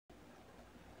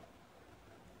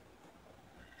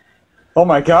Oh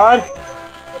my god!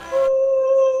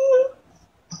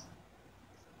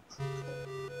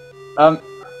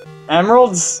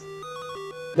 Emeralds?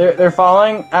 They're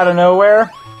falling out of nowhere.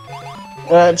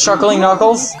 Chuckling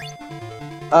Knuckles.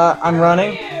 I'm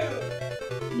running.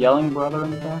 Yelling brother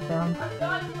in the background.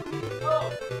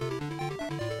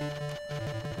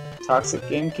 Toxic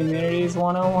Game Communities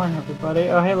 101, everybody.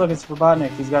 Oh, hey, look, it's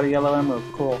Robotnik. He's got a yellow emerald.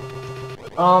 Cool.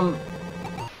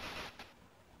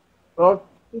 Well,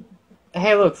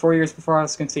 hey, look, 4 years before I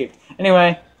was conceived.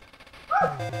 Anyway.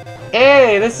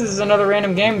 Hey, this is another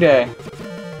random game day.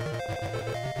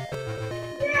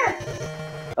 Yes!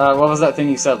 What was that thing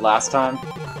you said last time?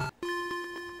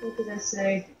 What did I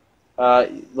say?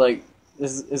 Like,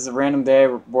 this is a random day,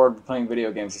 we're bored of playing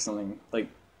video games or something. Like,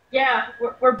 yeah,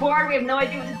 we're bored, we have no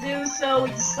idea what to do, so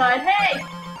we decide, hey!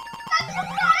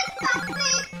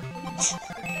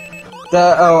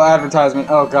 Oh, advertisement.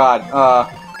 Oh, God.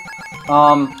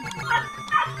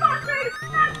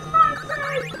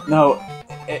 No,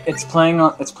 it's playing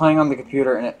on the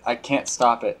computer, and I can't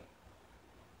stop it.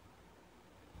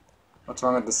 What's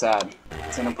wrong with this ad?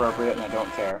 It's inappropriate, and I don't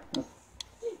care.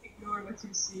 Ignore what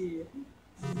you see.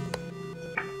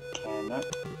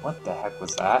 What the heck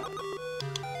was that?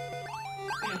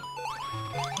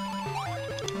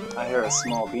 I hear a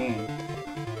small bean.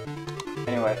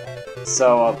 Anyway,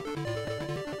 so,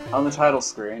 on the title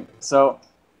screen, so,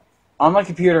 on my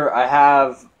computer I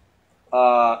have,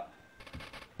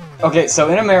 okay, so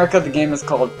in America the game is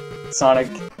called Sonic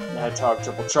the Hedgehog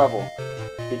Triple Trouble,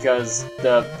 because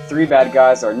the three bad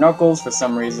guys are Knuckles for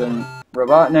some reason,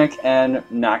 Robotnik, and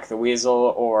Knack the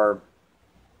Weasel, or...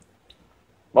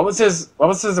 What was his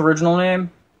original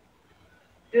name?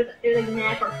 It was like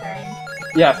Knack or Fang.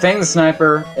 Yeah, Fang the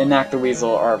Sniper and Knack the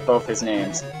Weasel are both his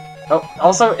names. Oh,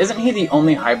 also, isn't he the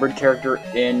only hybrid character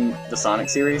in the Sonic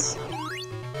series?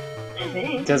 I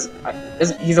think. Because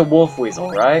he's a wolf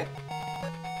weasel, right?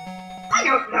 I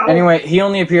don't know. Anyway, he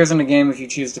only appears in the game if you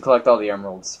choose to collect all the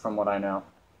emeralds, from what I know.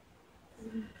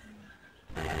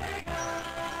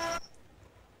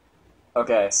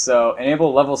 Okay, so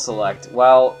enable level select.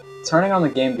 While turning on the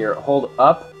Game Gear, hold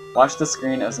up, watch the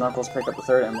screen as Knuckles pick up the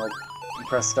third emerald, and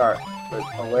press start. But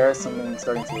aware something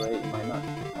starting too late, you might not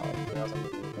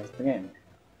finish the game.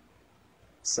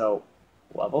 So,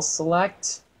 level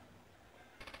select.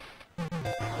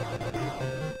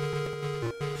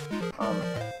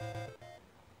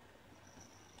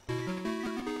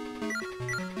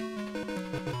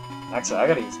 Actually, I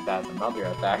gotta use the bathroom. I'll be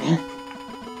right back.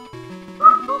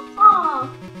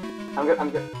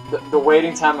 The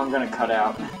waiting time I'm gonna cut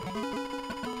out.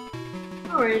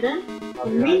 Alright then.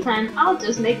 In the meantime, I'll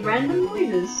just make random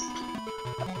noises.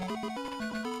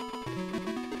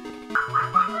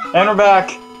 And we're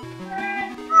back!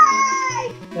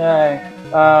 Hi!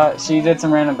 Yay. She did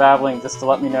some random babbling just to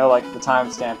let me know, like, the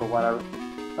timestamp or whatever.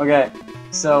 Okay,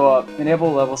 so,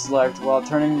 enable level select while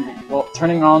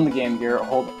turning on the Game Gear,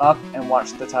 hold up and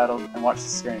watch the title and watch the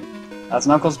screen. As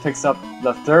Knuckles picks up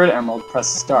the third emerald, press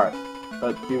start.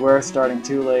 But beware starting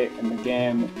too late in the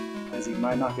game, as you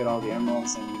might not get all the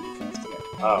emeralds and you finish the game.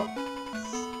 Oh.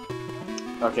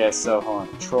 Okay, so hold on.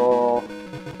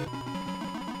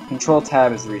 Control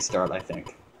tab is restart, I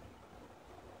think.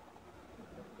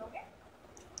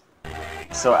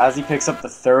 So as he picks up the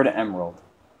third emerald.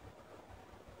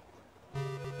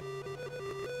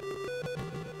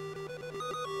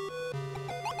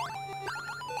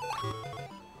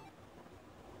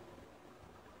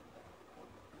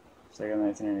 Second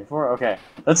 1984. Okay,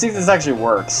 let's see if this actually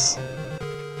works.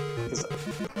 Because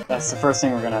that's the first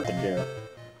thing we're gonna have to do.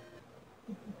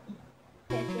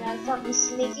 Can I have something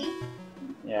sneaky?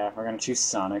 Yeah, we're gonna choose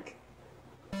Sonic.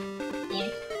 Yeah.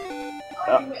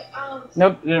 Oh.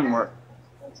 Nope, it didn't work.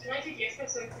 Can I take the extra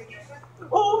so I can get that?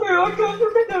 Okay, I can't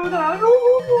forget that.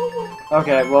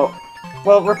 Okay, well,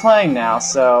 we're playing now,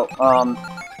 so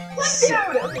Let's do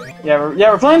it. yeah,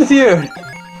 we're playing the feud.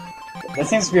 That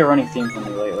seems to be a running theme for me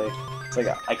lately. It's like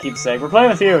I keep saying, we're playing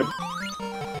the feud.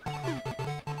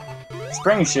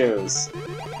 Spring shoes.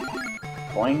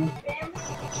 Boing.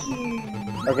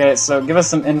 Okay, so give us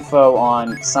some info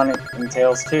on Sonic and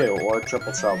Tails 2 or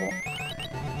Triple Trouble.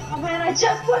 Oh man, I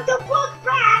just put the book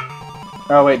back!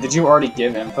 Oh wait, did you already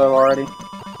give info already?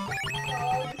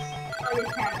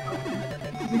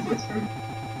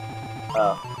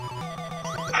 Oh.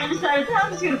 I decided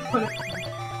I'm just gonna put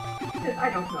it. I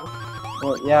don't know.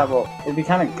 Well, yeah, well, it'd be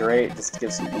kind of great just to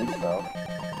give some info.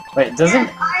 Wait, doesn't...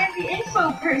 Yes, I am the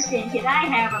info person, kid. I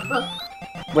have a book.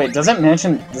 Wait, does it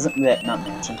mention the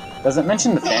fan... Does it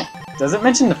mention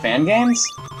the fan games?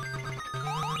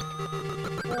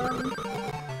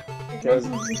 It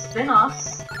mentions the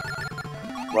spin-offs.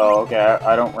 Well, okay,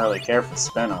 I don't really care for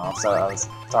spin-offs. I was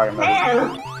talking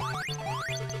about...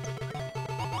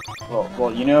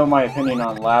 Well, you know my opinion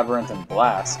on Labyrinth and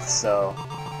Blast, so...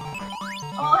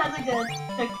 Oh, it has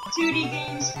like 2D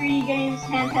games, 3D games,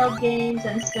 handheld games,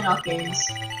 and spin-off games.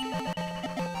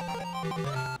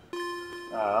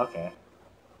 Okay.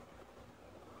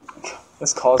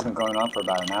 This call's been going on for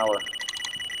about an hour.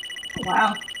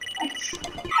 Wow.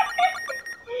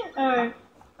 Alright.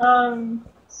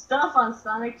 Stuff on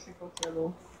Sonic Triple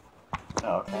Trouble.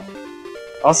 Oh, okay.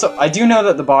 Also, I do know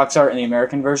that the box art in the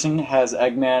American version has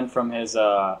Eggman from his,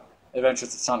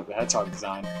 Adventures of Sonic the Hedgehog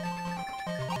design.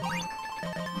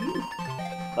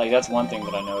 Like, that's one thing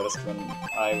that I noticed when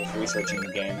I was researching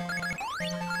the game.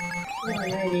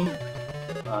 Alrighty.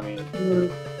 I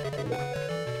mean...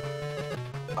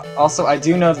 Also, I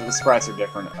do know that the sprites are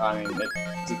different. I mean,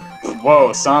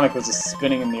 whoa, Sonic was just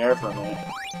spinning in the air for a minute.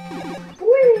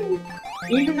 Woo!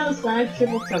 Even though Sonic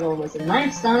Triple Trouble was the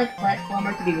 9th Sonic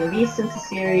platformer to be released since the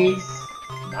series'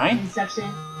 inception,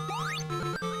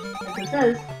 as it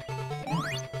says,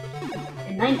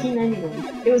 in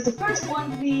 1991, it was the first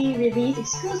one to be released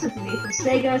exclusively for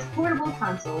Sega's portable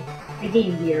console, the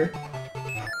Game Gear.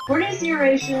 For this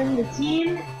iteration, the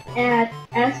team at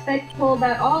Aspect pulled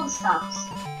out all the stops,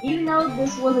 even though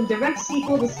this was a direct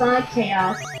sequel to Sonic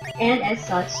Chaos, and as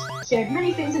such, shared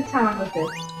many things in common with it.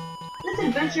 This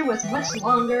adventure was much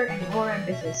longer and more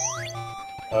ambitious.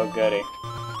 Oh, goody.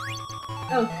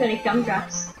 Oh, goody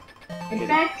gumdrops. In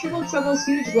fact, Triple Trouble's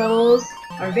huge levels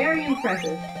are very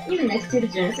impressive, even next to the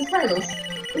Genesis titles.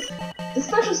 The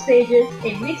special stages,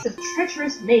 a mix of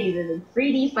treacherous mazes and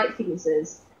 3D fight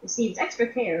sequences, received extra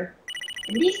care.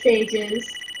 In these stages,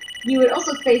 you would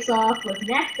also face off with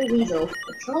Mac the Weasel,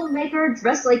 a troublemaker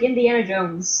dressed like Indiana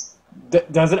Jones.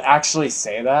 Does it actually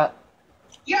say that?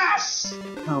 Yes!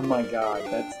 Oh my god,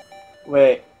 that's...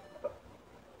 Wait.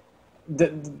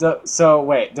 So,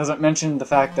 wait, does it mention the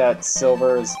fact that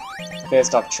Silver is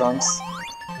based off Trunks?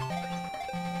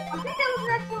 I think that was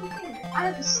an actual thing. I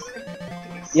have to...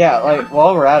 Yeah, like,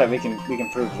 while we're at it, we can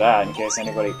prove that in case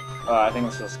anybody... I think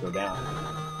we're supposed to go down.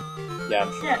 Yeah,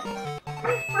 I'm sure. Yeah.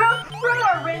 For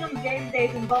our random game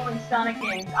days involving Sonic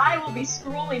games, I will be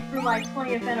scrolling through my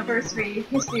 20th anniversary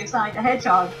history of Sonic the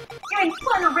Hedgehog, giving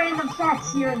fun random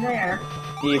facts here and there.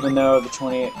 Even though the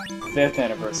 25th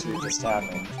anniversary just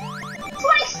happened.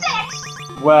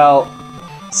 26! Well,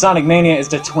 Sonic Mania is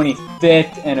the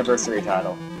 25th anniversary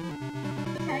title.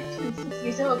 Actually, 6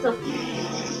 years old, so...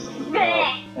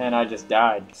 And I just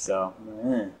died, so...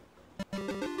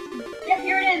 Yeah,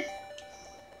 here it is!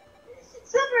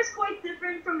 Silver is quite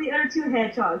different from the other two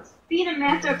hedgehogs. Being a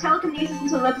master of telekinesis and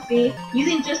telepathy,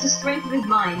 using just the strength of his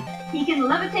mind, he can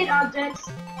levitate objects,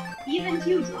 even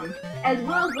huge ones, as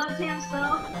well as levitate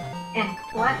himself and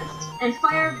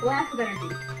fire blasts of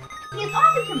energy. He is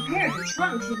often compared to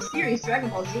Trunks in the series Dragon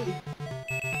Ball Z.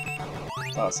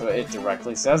 Oh, so it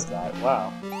directly says that.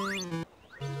 Wow.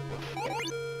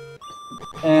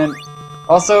 And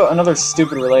also, another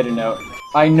stupid related note.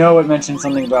 I know it mentioned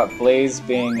something about Blaze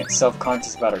being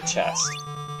self-conscious about her chest.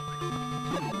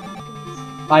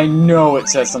 I know it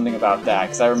says something about that,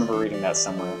 because I remember reading that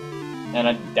somewhere. And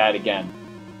I died again.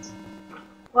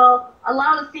 Well, a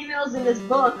lot of females in this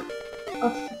book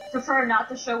prefer not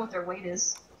to show what their weight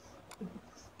is.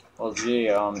 Well, gee,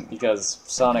 because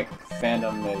Sonic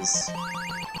fandom is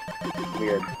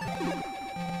weird.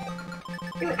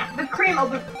 The cream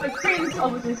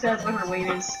obviously says what her weight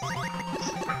is.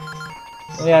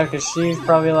 Well, yeah, because she's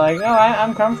probably like, oh,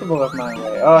 I'm comfortable with my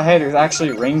weight. Oh, hey, there's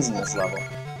actually rings in this level.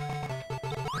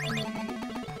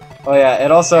 Oh yeah,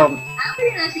 it also... I don't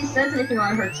think it actually says anything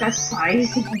on her chest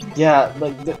size. Yeah,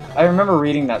 like, I remember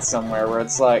reading that somewhere where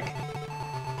it's like...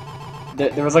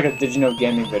 There was like a Did You Know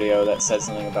Gaming video that said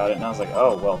something about it, and I was like,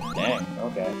 oh, well, dang,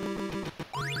 okay.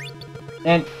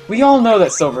 And we all know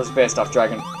that Silver's based off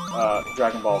Dragon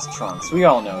Ball's Trunks. We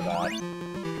all know that.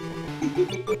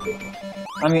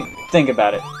 I mean, think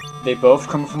about it. They both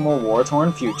come from a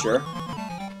war-torn future.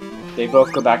 They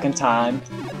both go back in time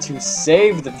to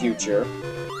save the future.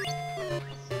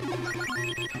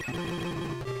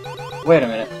 Wait a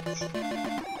minute.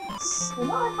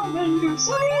 And I come in to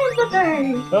save the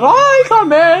day! And I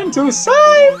come in to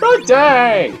save the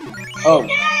day! Oh. Yeah,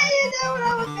 you know what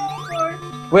I was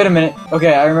going for! Wait a minute.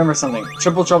 Okay, I remember something.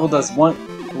 Triple Trouble does one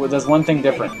thing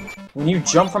different. When you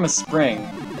jump from a spring,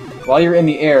 while you're in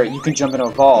the air, you can jump into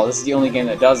a ball. This is the only game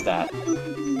that does that.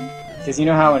 Because you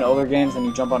know how in older games when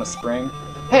you jump on a spring?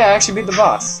 Hey, I actually beat the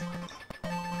boss.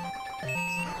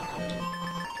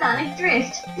 Sonic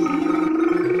Drift!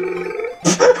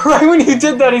 Right when you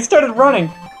did that, he started running.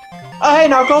 Oh, hey,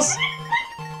 Knuckles!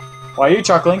 Why are you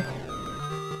chuckling?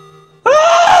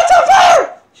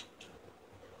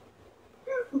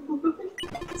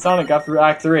 Sonic got through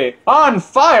Act 3. On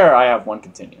fire! I have one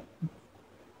continue.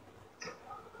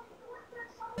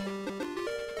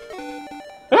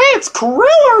 It's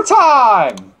Kriller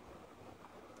time!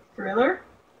 Kriller?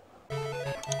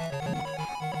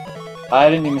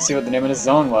 I didn't even see what the name of the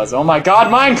zone was. Oh my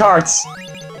god, minecarts!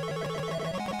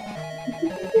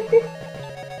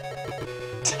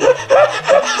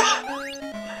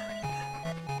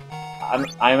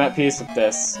 I'm at peace with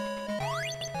this.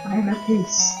 I'm at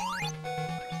peace.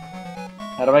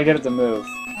 How do I get it to move?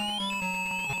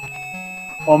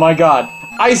 Oh my god.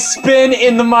 I spin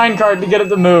in the minecart to get it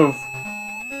to move.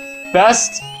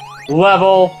 Best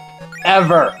level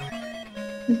ever.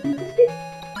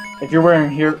 If you're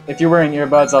wearing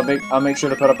earbuds, I'll make sure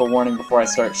to put up a warning before I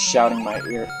start shouting my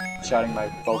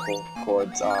vocal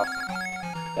cords off.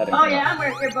 Oh yeah, I'm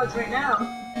wearing earbuds right now.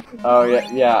 Oh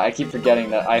yeah, I keep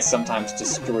forgetting that I sometimes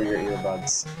destroy your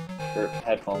earbuds, or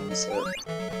headphones, or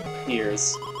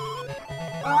ears.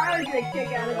 Oh, I was gonna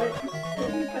kick out of it.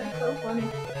 That's so funny.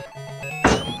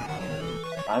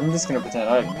 I'm just gonna pretend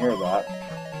I didn't hear that.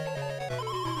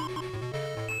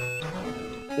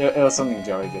 It was something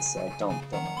Joey just said. Don't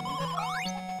mind me.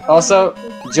 Also,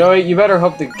 Joey, you better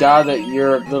hope to God that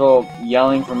your little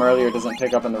yelling from earlier doesn't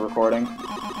pick up in the recording.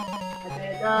 I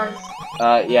bet it does.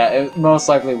 Yeah, it most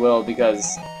likely will,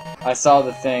 because I saw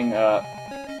the thing,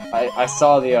 I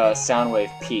saw the, sound wave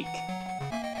peak.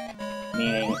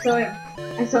 Meaning...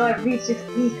 I saw it reach its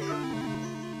peak.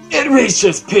 It reached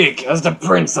its peak as the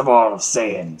Prince of all of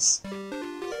Saiyans.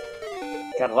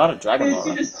 Got a lot of Dragon Ball.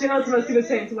 You just chose what I was gonna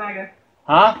say in Swagger.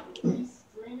 Huh?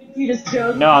 You just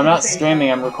chose. No, I'm not streaming,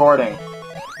 I'm recording.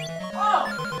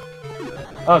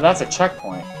 Oh, that's a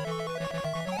checkpoint.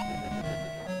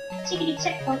 Chickadee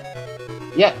checkpoint.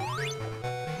 Yeah.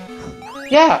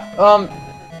 Yeah,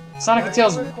 Sonic and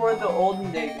Tails... record the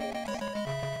olden day games.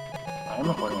 I am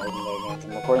recording olden day games.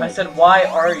 I'm recording... I said, why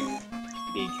are you?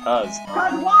 Because...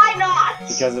 Cause why not?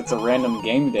 Because it's a random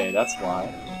game day, that's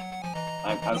why.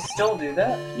 You still do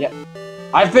that? Yeah.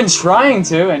 I've been trying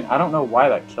to, and I don't know why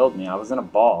that killed me. I was in a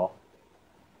ball.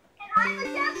 And I'm a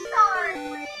guest star,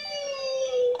 please.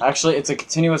 Actually, it's a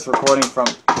continuous recording from...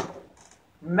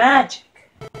 Magic!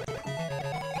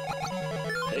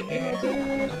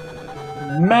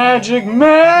 Magic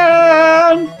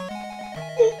Man!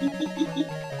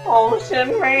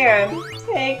 Ocean Man,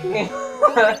 take me.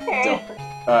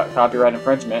 Copyright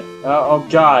infringement. Oh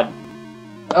god.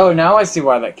 Oh, now I see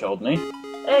why that killed me.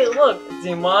 Hey, look,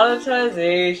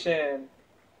 demonetization.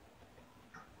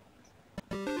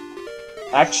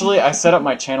 Actually, I set up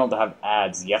my channel to have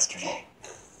ads yesterday.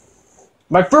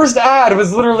 My first ad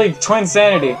was literally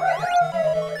Twinsanity.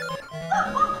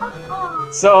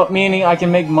 So, meaning I can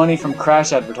make money from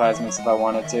Crash advertisements if I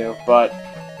wanted to, but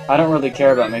I don't really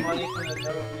care about making... Money from the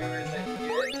number of viewers that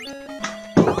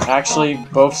you get.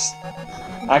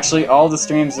 Actually, all the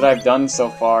streams that I've done so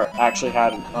far actually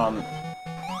had,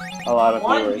 a lot of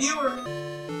viewers. Viewer.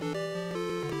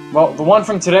 Well, the one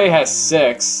from today has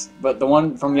 6, but the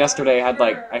one from yesterday had,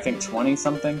 like, I think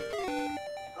 20-something.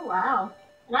 Oh, wow.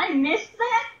 And I missed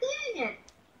that? Dang it.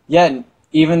 Yeah,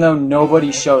 even though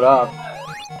nobody showed up.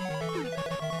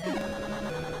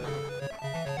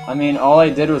 I mean, all I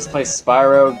did was play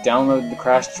Spyro, download the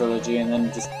Crash trilogy, and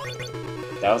then just...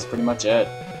 that was pretty much it.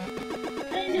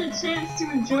 I didn't get a chance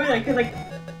to enjoy that because, like,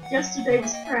 yesterday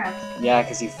was crap. Yeah,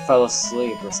 because you fell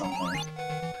asleep or something.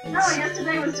 No,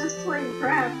 yesterday was just plain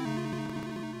crap.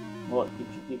 Well,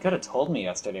 you could have told me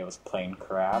yesterday was plain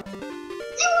crap. You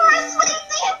were asleep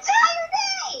the entire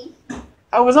day!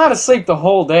 I was not asleep the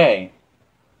whole day.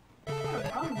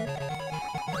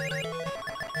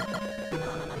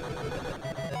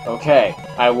 Okay,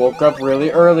 I woke up really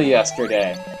early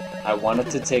yesterday. I wanted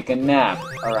to take a nap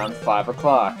around 5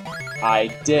 o'clock. I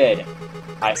did.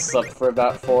 I slept for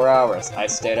about 4 hours. I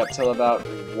stayed up till about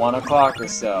 1 o'clock or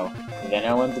so. Then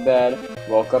I went to bed,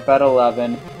 woke up at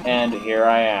 11, and here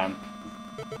I am.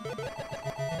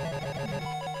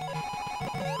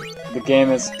 The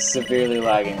game is severely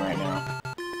lagging right now.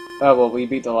 Oh, well, we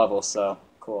beat the level, so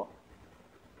cool.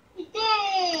 We did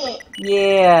it!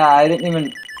 Yeah, I didn't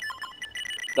even...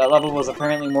 That level was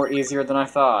apparently more easier than I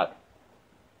thought.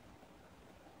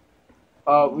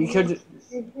 We could...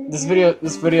 This video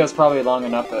is probably long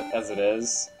enough as it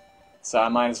is, so I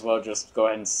might as well just go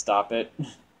ahead and stop it.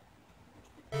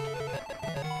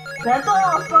 That's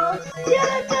all, folks!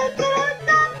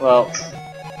 Well,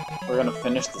 we're gonna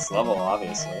finish this level,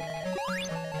 obviously.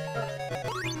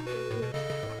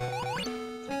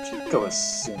 Don't you go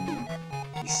assuming,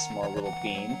 you small little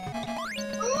bean.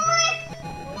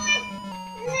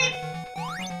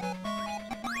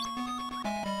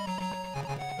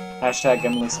 Hashtag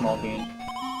Emily Small Bean.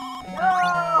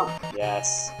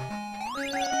 Yes.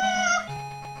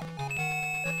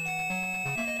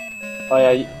 Oh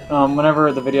yeah,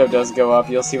 whenever the video does go up,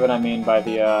 you'll see what I mean by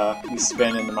the, you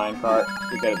spin in the minecart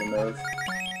to get it to move.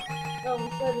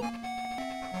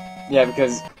 Yeah,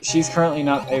 because she's currently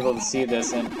not able to see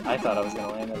this, and I thought I was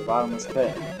gonna land in the bottomless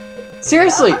pit.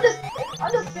 Seriously!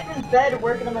 I'm just sitting in bed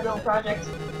working on my little project.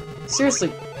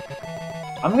 Seriously,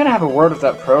 I'm gonna have a word with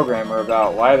that programmer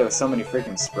about why there's so many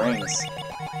freaking springs.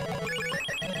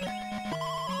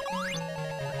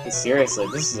 Seriously,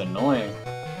 this is annoying.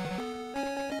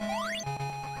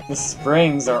 The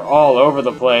springs are all over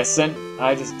the place, and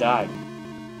I just died.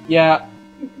 Yeah,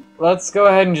 let's go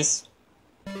ahead and just...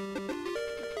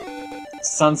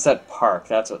 Sunset Park,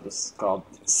 that's what this is called.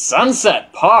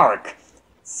 Sunset Park!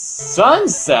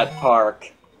 Sunset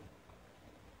Park!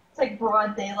 It's like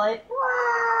broad daylight.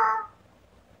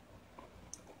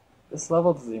 This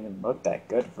level doesn't even look that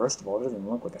good, first of all. It doesn't even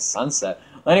look like a sunset.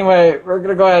 Anyway, we're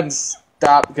gonna go ahead and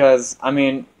stop because, I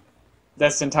mean,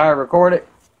 this entire recording,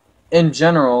 in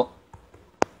general,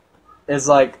 is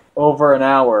like over an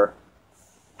hour.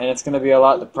 And it's gonna be a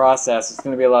lot to process, it's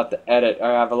gonna be a lot to edit.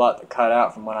 I have a lot to cut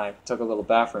out from when I took a little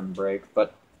bathroom break,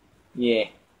 but, yeah.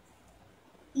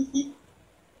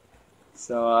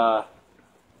 So,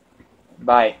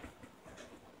 bye.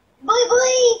 Bye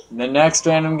bye! The next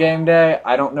random game day,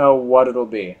 I don't know what it'll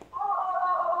be.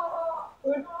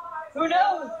 Who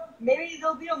knows? Maybe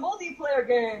there'll be a multiplayer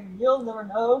game. You'll never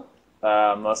know.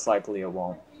 Most likely it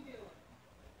won't.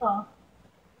 Huh.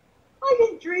 I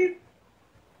can dream.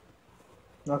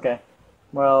 Okay.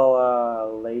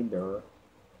 Well, later.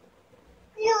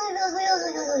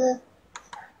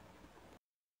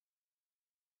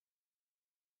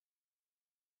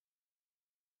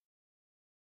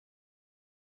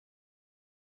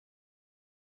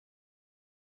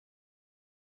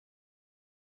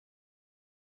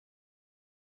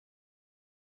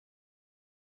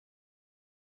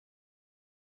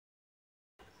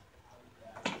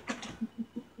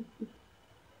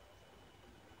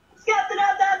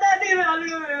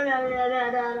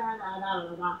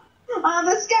 I'm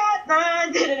a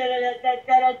Scatman!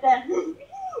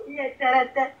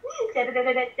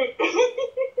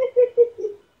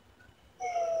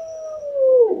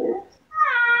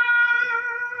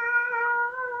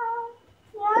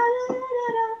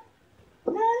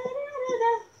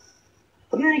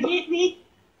 You're gonna get me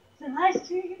some ice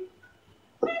cream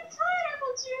and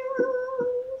pineapple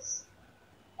juice.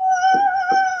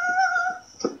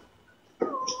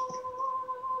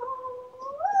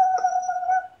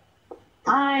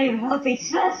 I'm helping.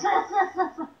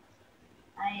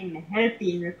 I'm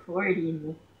helping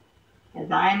recording.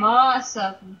 Because I'm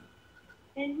awesome.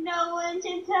 And no one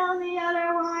can tell me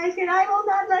otherwise, and I will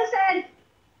not listen.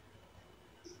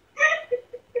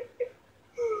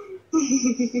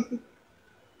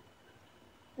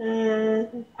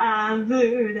 I'm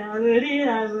Buddha,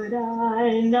 Buddha, Buddha,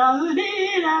 and I'm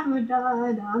Buddha, Buddha,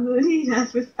 Buddha, Buddha.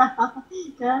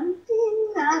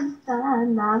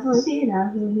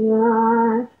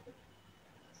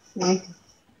 Like,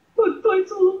 put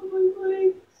points all over my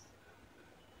leg.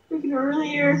 Freaking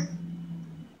earlier.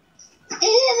 Now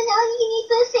you need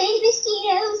to save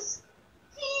mosquitoes.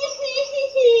 It's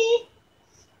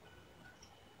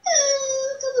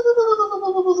over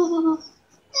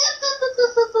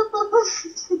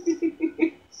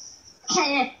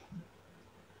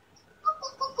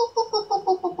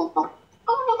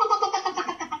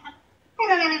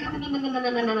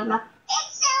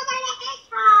the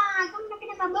hedgehog! I'm looking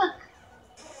at my book.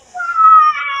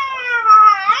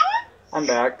 I'm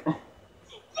back.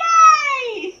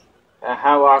 Yay!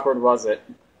 How awkward was it?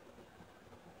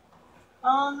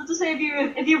 Let's just say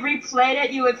if you replayed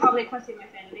it, you would probably question my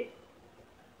sanity.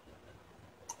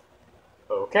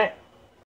 Okay.